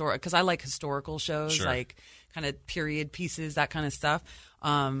a historic... Because I like historical shows, like kind of period pieces, that kind of stuff.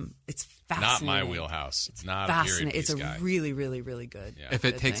 It's fascinating. Not my wheelhouse. It's not a period piece It's a guy. really, really, really good. Yeah. If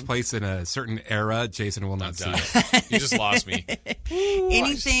it takes place in a certain era, Jason will not see done. it. You just lost me.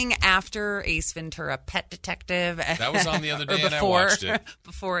 Anything after Ace Ventura, Pet Detective. That was on the other day, or and I watched it.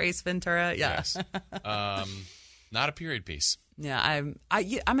 Before Ace Ventura, Yes. Not a period piece. Yeah,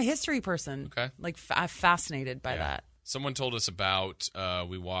 I'm a history person. Okay. Like I'm fascinated by that. Someone told us about.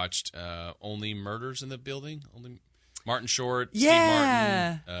 We watched Only Murders in the Building. Only Martin Short.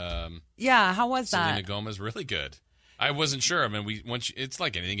 Yeah. Steve Martin. Yeah. How was that? Selena Gomez. Really good. I wasn't sure. I mean, it's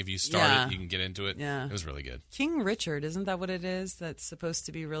like anything. If you start it, you can get into it. Yeah. It was really good. King Richard, isn't that what it is? That's supposed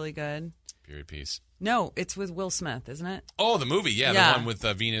to be really good. Period piece. No, it's with Will Smith, isn't it? Oh, the movie. Yeah, the one with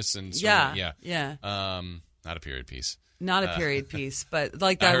Venus and Serena. Yeah. Not a period piece. Not a period piece, but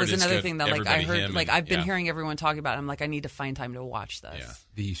like that was another thing that like I heard. Like I've been hearing everyone talk about it. I'm like, I need to find time to watch this. Yeah.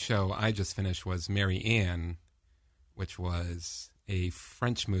 The show I just finished was Mary Ann, which was a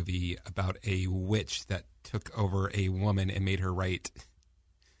French movie about a witch that took over a woman and made her write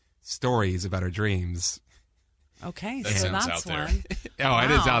stories about her dreams. Okay, That so sounds that's out there. one. Oh,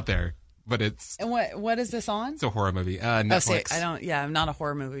 it is out there. but it's And what is this on? a horror movie. Oh, Netflix. see, I'm not a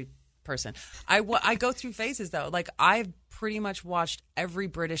horror movie person. I go through phases though. Like I've pretty much watched every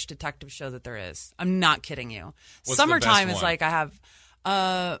British detective show that there is. I'm not kidding you. What's Summertime the best is one? like I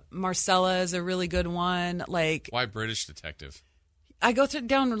have Marcella is a really good one. Like Why British detective? I go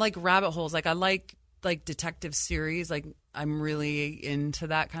down like rabbit holes. Like I like detective series. Like I'm really into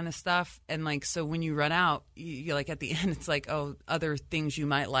that kind of stuff. And like so when you run out, you like at the end it's like other things you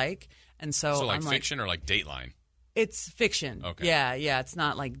might like. And so, So like I'm fiction or like Dateline? It's fiction. Okay. Yeah. It's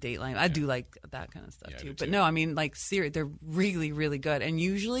not like Dateline. I do like that kind of stuff Yeah, I too. do But too. no, I mean like they're really, really good. And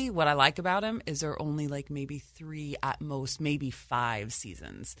usually what I like about them is they're only like maybe 3 at most, maybe 5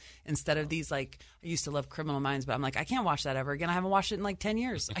 seasons. Instead of these like I used to love Criminal Minds, but I'm like I can't watch that ever again. I haven't watched it in like 10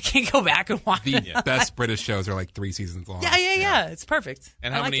 years. I can't go back and watch The it. best British shows are like 3 seasons long. Yeah. It's perfect.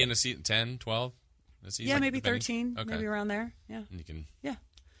 And I how like many it. in a season? 10, 12? A season? Yeah, Like, maybe depending? 13, Okay. maybe around there. Yeah. And you can Yeah.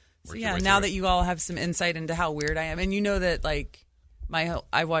 So work your yeah, way now through that it. you all have some insight into how weird I am, and you know that like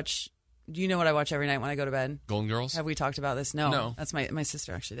I watch. Do you know what I watch every night when I go to bed? Golden Girls? Have we talked about this? No, No. That's my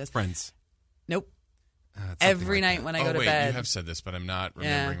sister actually does. Friends. Nope. It's something Every like night that. when I go to wait, bed, you have said this, but I'm not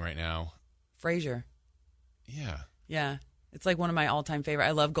Yeah. remembering right now. Frasier. Yeah. Yeah, it's like one of my all-time favorite.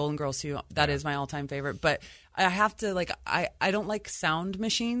 I love Golden Girls too. That is my all-time favorite. But I have to like I don't like sound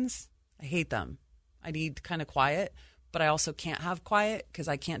machines. I hate them. I need kind of quiet, but I also can't have quiet because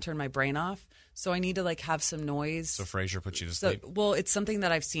I can't turn my brain off. So I need to like have some noise. So Frasier puts you to So, sleep. well, it's something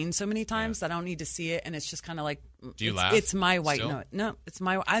that I've seen so many times that I don't need to see it, and it's just kind of like. Do you it's, laugh It's my white still? noise. No, it's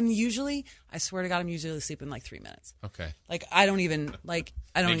my. I swear to God, I'm usually asleep in like 3 minutes. Okay. Like I don't even like.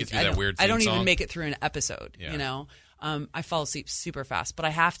 I don't. Make it through I that don't, weird I don't theme even song? make it through an episode. Yeah. You know, I fall asleep super fast, but I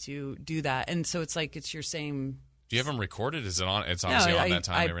have to do that, and so it's like it's your same. Do you have them recorded? Is it on? It's obviously on that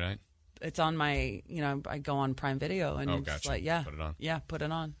time every night. It's on my. I go on Prime Video and Oh, it's gotcha. like Put it on. Yeah, put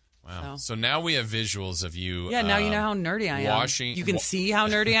it on. Wow. So now we have visuals of you. Yeah, now you know how nerdy I am. washing- You can see how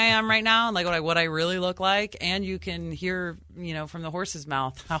nerdy I am right now, like what I really look like, and you can hear, from the horse's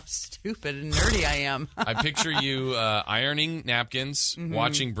mouth how stupid and nerdy I am. I picture you ironing napkins, Mm-hmm.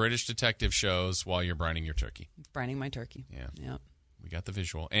 watching British detective shows while you're brining your turkey. Brining my turkey. Yeah. We got the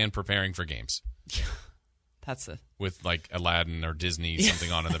visual. And preparing for games That's a with like Aladdin or Disney,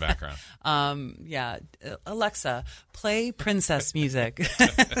 something on in the background. Alexa, play princess music.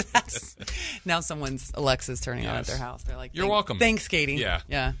 Now someone's Alexa's turning on at Yes. their house. They're like, You're welcome. Thanks, Katie.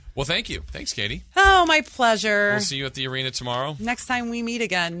 Yeah. Well, thank you. Thanks, Katie. Oh, my pleasure. We'll see you at the arena tomorrow. Next time we meet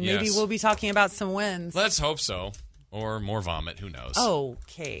again, maybe Yes. we'll be talking about some wins. Let's hope so. Or more vomit. Who knows?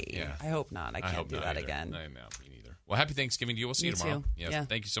 Okay. Yeah. I hope not. I can't hope do not that either. again. No, me neither. Well, happy Thanksgiving to you. We'll see you You tomorrow. too. Yes. Yeah.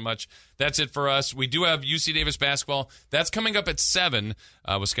 Thank you so much. That's it for us. We do have UC Davis basketball. That's coming up at 7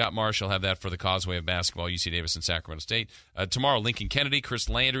 with Scott Marsh. He'll have that for the Causeway of Basketball, UC Davis and Sacramento State. Tomorrow, Lincoln Kennedy, Chris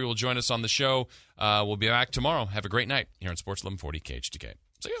Landry will join us on the show. We'll be back tomorrow. Have a great night here on Sports 1140 KHTK.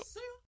 See you.